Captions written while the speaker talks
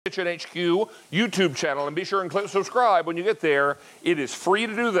Kitchen HQ YouTube channel, and be sure and click subscribe when you get there. It is free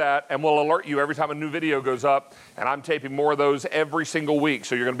to do that, and we'll alert you every time a new video goes up, and I'm taping more of those every single week,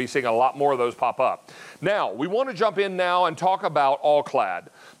 so you're going to be seeing a lot more of those pop up. Now, we want to jump in now and talk about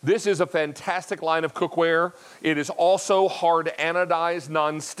All-Clad. This is a fantastic line of cookware. It is also hard anodized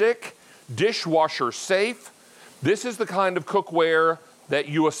nonstick, dishwasher safe. This is the kind of cookware that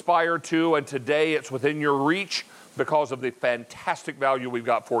you aspire to, and today it's within your reach because of the fantastic value we've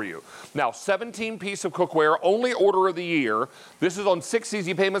got for you. Now, 17 piece of cookware, only order of the year. This is on 6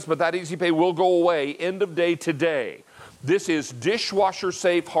 easy payments, but that easy pay will go away end of day today. This is dishwasher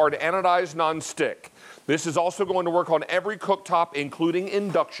safe, hard anodized nonstick. This is also going to work on every cooktop, including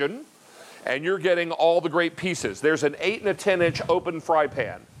induction, and you're getting all the great pieces. There's an 8 and a 10-inch open fry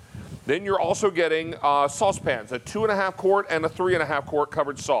pan. Then you're also getting saucepans, a 2.5 quart and a 3.5 quart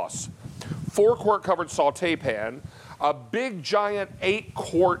covered sauce. 4-quart covered saute pan, a big giant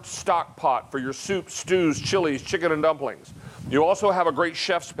 8-quart stock pot for your soups, stews, chilies, chicken, and dumplings. You also have a great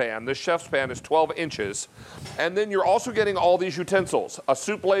chef's pan. This chef's pan is 12 inches. And then you're also getting all these utensils, a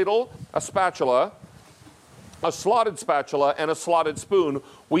soup ladle, a spatula, a slotted spatula, and a slotted spoon.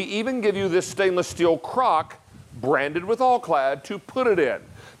 We even give you this stainless steel crock branded with All-Clad to put it in.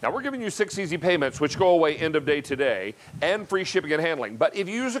 Now, we're giving you 6 easy payments, which go away end of day today, and free shipping and handling. But if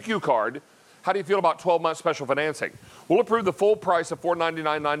you use a Q card, how do you feel about 12-month special financing? We'll approve the full price of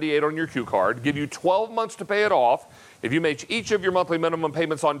 $499.98 on your Q card, give you 12 months to pay it off. If you make each of your monthly minimum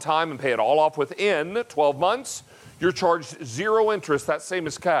payments on time and pay it all off within 12 months, you're charged 0 interest, that's same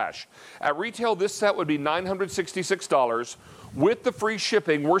as cash. At retail, this set would be $966. With the free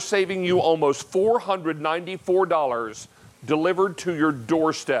shipping, we're saving you almost $494 delivered to your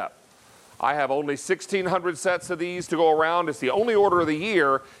doorstep. I have only 1,600 sets of these to go around. It's the only order of the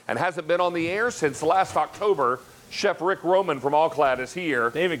year and hasn't been on the air since last October. Chef Rick Roman from All-Clad is here.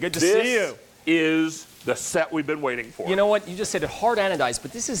 David, good to see you. This is the set we've been waiting for. You know what? You just said it hard anodized,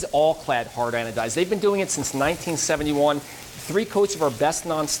 but this is All-Clad hard anodized. They've been doing it since 1971. 3 coats of our best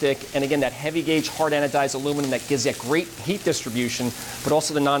nonstick, and again, that heavy gauge hard anodized aluminum that gives that great heat distribution, but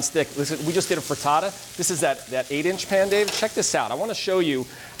also the nonstick. Listen, we just did a frittata. This is that 8-inch pan, David. Check this out. I want to show you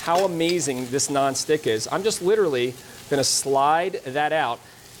how amazing this nonstick is. I'm just literally going to slide that out.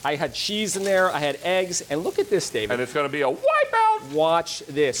 I had cheese in there, I had eggs, and look at this, David. And it's going to be a wipeout. Watch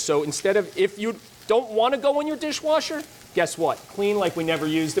this. So instead of, if you don't want to go in your dishwasher, guess what? Clean like we never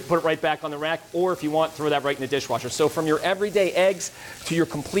used it, put it right back on the rack, or if you want, throw that right in the dishwasher. So from your everyday eggs to your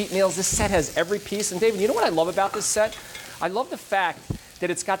complete meals, this set has every piece. And David, you know what I love about this set? I love the fact that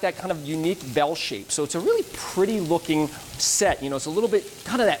it's got that kind of unique bell shape. So it's a really pretty looking set. You know, it's a little bit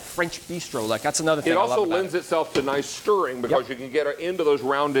kind of that French bistro, like that's another thing I love about it. It also lends itself to nice stirring because you can get it into those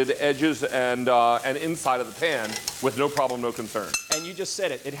rounded edges and inside of the pan with no problem, no concern. And you just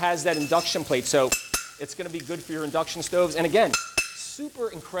said it. It has that induction plate, so it's going to be good for your induction stoves. And again, super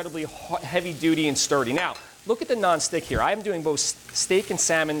incredibly heavy duty and sturdy. Now, look at the nonstick here. I'm doing both steak and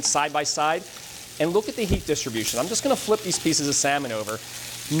salmon side by side. And look at the heat distribution. I'm just going to flip these pieces of salmon over.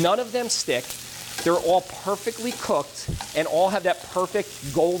 None of them stick. They're all perfectly cooked and all have that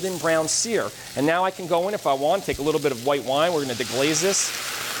perfect golden brown sear. And now I can go in if I want, take a little bit of white wine. We're going to deglaze this.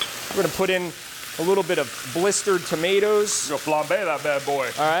 We're going to put in a little bit of blistered tomatoes. You're going to flambe that bad boy.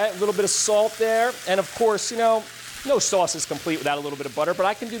 All right, a little bit of salt there. And of course, you know, no sauce is complete without a little bit of butter, but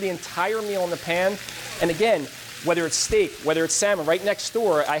I can do the entire meal in the pan. And again, whether it's steak, whether it's salmon, right next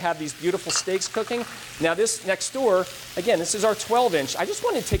door, I have these beautiful steaks cooking. Now this next door, again, this is our 12-inch. I just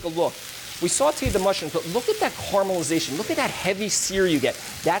wanted to take a look. We sauteed the mushrooms, but look at that caramelization. Look at that heavy sear you get.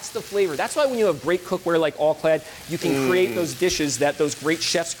 That's the flavor. That's why when you have great cookware like All-Clad, you can create those dishes that those great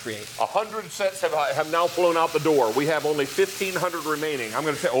chefs create. 100 sets have now flown out the door. We have only 1,500 remaining. I'm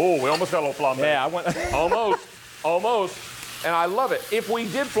going to say, oh, we almost got a little flambe. Yeah, I want almost, almost. And I love it. If we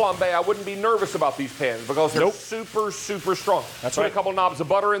did flambe, I wouldn't be nervous about these pans because they're super, super strong. That's Put right. a couple knobs of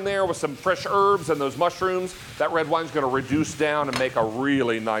butter in there with some fresh herbs and those mushrooms. That red wine's going to reduce down and make a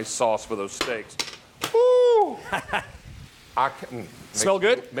really nice sauce for those steaks. Woo! Smell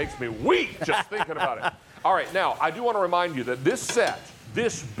good? Makes me weak just thinking about it. All right, now, I do want to remind you that this set,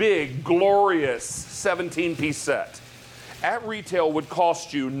 this big, glorious 17-piece set, at retail would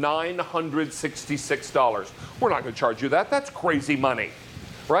cost you $966. We're not going to charge you that. That's crazy money,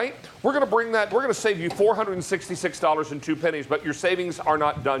 right? We're going to bring that, we're going to save you $466 and 2 pennies, but your savings are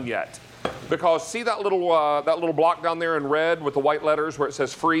not done yet. Because see that little block down there in red with the white letters where it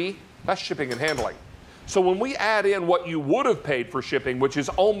says free? That's shipping and handling. So when we add in what you would have paid for shipping, which is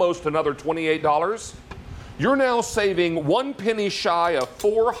almost another $28, you're now saving 1 penny shy of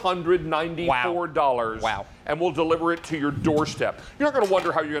 $494. Wow. and we'll deliver it to your doorstep. You're not going to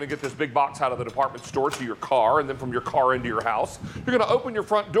wonder how you're going to get this big box out of the department store to your car and then from your car into your house. You're going to open your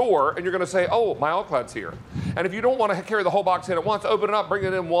front door and you're going to say, oh, my All-Clad's here. And if you don't want to carry the whole box in at once, open it up, bring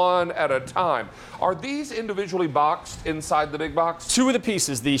it in one at a time. Are these individually boxed inside the big box? Two of the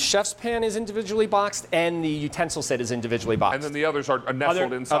pieces. The chef's pan is individually boxed and the utensil set is individually boxed. And then the others are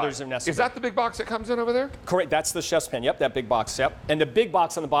nestled inside. Others are nestled. Is that the big box that comes in over there? Correct. That's the chef's pan. Yep, that big box. Yep. And the big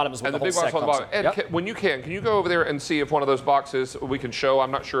box on the bottom is what the whole set comes in. And yep. when you can you go over there and see if one of those boxes we can show?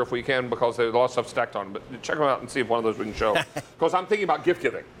 I'm not sure if we can because there's a lot of stuff stacked on, but check them out and see if one of those we can show. Because I'm thinking about gift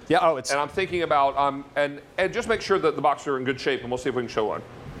giving. Yeah. Oh, it's. And I'm thinking about and just make sure that the boxes are in good shape, and we'll see if we can show one.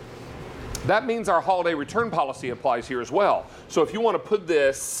 That means our holiday return policy applies here as well. So if you want to put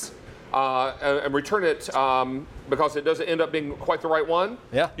this and return it because it doesn't end up being quite the right one,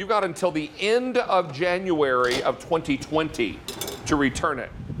 yeah, you've got until the end of January of 2020 to return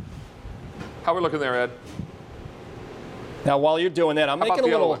it. How are we looking there, Ed? Now, while you're doing that, I'm making a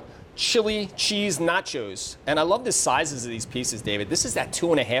little chili cheese nachos. And I love the sizes of these pieces, David. This is that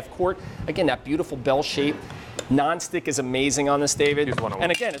 2.5 quart. Again, that beautiful bell shape. Non-stick is amazing on this, David.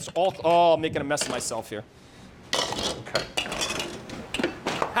 And again, it's all, oh, I'm making a mess of myself here. Okay.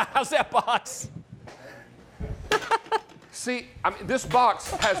 How's that box? See, I mean, this box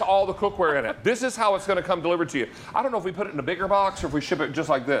has all the cookware in it. This is how it's going to come delivered to you. I don't know if we put it in a bigger box or if we ship it just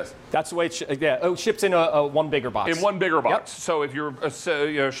like this. That's the way it ships in a one bigger box. In one bigger box. Yep. So if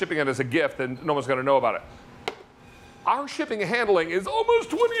you're shipping it as a gift, then no one's going to know about it. Our shipping and handling is almost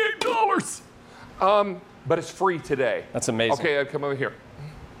 $28. But it's free today. That's amazing. Okay, Ed, come over here.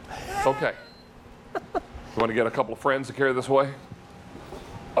 It's okay. You want to get a couple of friends to carry this away?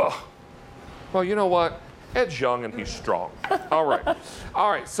 Oh. Well, you know what? Ed's young and he's strong. All right.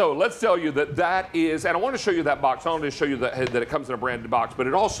 All right, so let's tell you that is, and I want to show you that box. Not only to show you that it comes in a branded box, but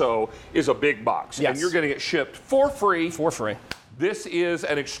it also is a big box. Yes. And you're getting it shipped for free. For free. This is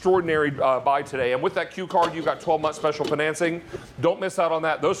an extraordinary buy today. And with that Q card, you've got 12-month special financing. Don't miss out on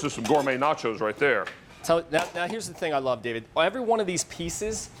that. Those are some gourmet nachos right there. So now here's the thing I love, David. Every one of these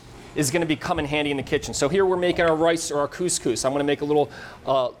pieces is going to be come in handy in the kitchen. So here we're making our rice or our couscous. I'm going to make a little,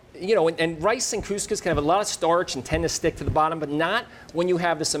 and rice and couscous can have a lot of starch and tend to stick to the bottom, but not when you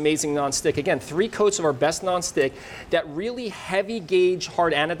have this amazing non-stick. Again, 3 coats of our best non-stick, that really heavy gauge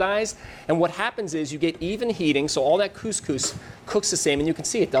hard anodized. And what happens is you get even heating, so all that couscous cooks the same, and you can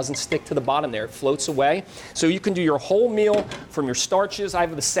see it doesn't stick to the bottom there. It floats away. So you can do your whole meal from your starches. I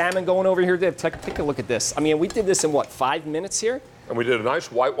have the salmon going over here. Dave, take a look at this. I mean, we did this in what, 5 minutes here? And we did a nice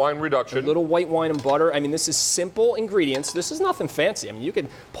white wine reduction. A little white wine and butter. I mean, this is simple ingredients. This is nothing fancy. I mean, you can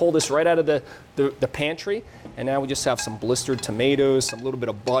pull this right out of the pantry. And now we just have some blistered tomatoes, some little bit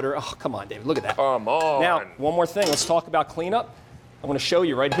of butter. Oh, come on, David, look at that. Come on. Now, one more thing. Let's talk about cleanup. I'm going to show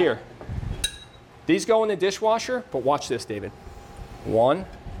you right here. These go in the dishwasher, but watch this, David. One,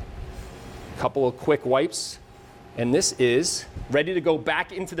 couple of quick wipes, and this is ready to go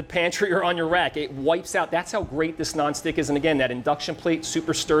back into the pantry or on your rack. It wipes out. That's how great this nonstick is. And again, that induction plate,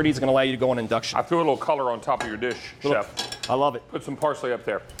 super sturdy, is going to allow you to go on induction. I threw a little color on top of your dish, Chef. I love it. Put some parsley up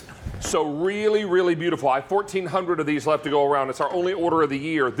there. So really, really beautiful. I have 1,400 of these left to go around. It's our only order of the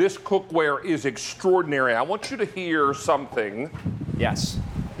year. This cookware is extraordinary. I want you to hear something. Yes.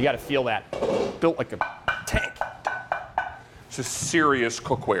 You got to feel that. Built like a tank. It's a serious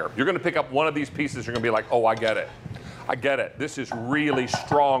cookware. You're going to pick up one of these pieces, you're going to be like, oh, I get it. I get it. This is really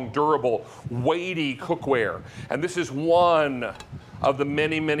strong, durable, weighty cookware. And this is one of the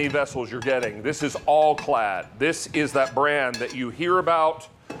many, many vessels you're getting. This is All-Clad. This is that brand that you hear about,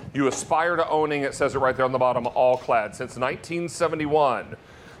 you aspire to owning. It says it right there on the bottom, All-Clad. Since 1971.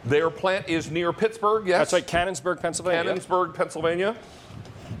 Their plant is near Pittsburgh, yes? That's right, Cannonsburg, Pennsylvania. Cannonsburg, Pennsylvania.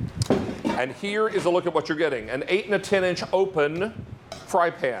 And here is a look at what you're getting. An 8 and a 10-inch open fry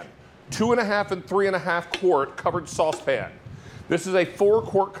pan. 2.5 and 3.5 quart covered saucepan. This is a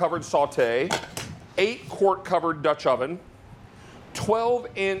 4-quart covered saute, 8-quart covered Dutch oven,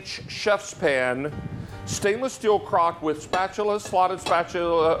 12-inch chef's pan, stainless steel crock with spatula, slotted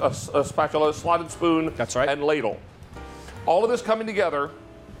spatula, slotted spoon, that's right, and ladle. All of this coming together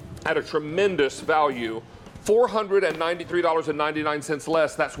at a tremendous value. $493.99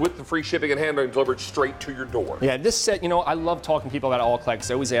 less. That's with the free shipping and handling delivered straight to your door. Yeah, this set, I love talking to people about All-Clad because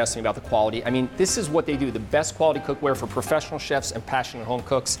they always ask me about the quality. I mean, this is what they do, the best quality cookware for professional chefs and passionate home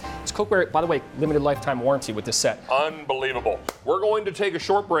cooks. It's cookware, by the way, limited lifetime warranty with this set. Unbelievable. We're going to take a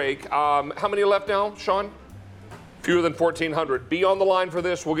short break. How many are left now, Sean? Fewer than 1,400. Be on the line for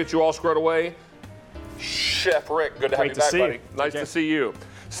this. We'll get you all squared away. Chef Rick, good to have you back, buddy. Nice to see you.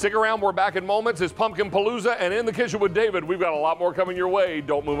 Stick around, we're back in moments. It's Pumpkin Palooza, and In the Kitchen with David. We've got a lot more coming your way.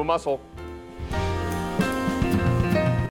 Don't move a muscle.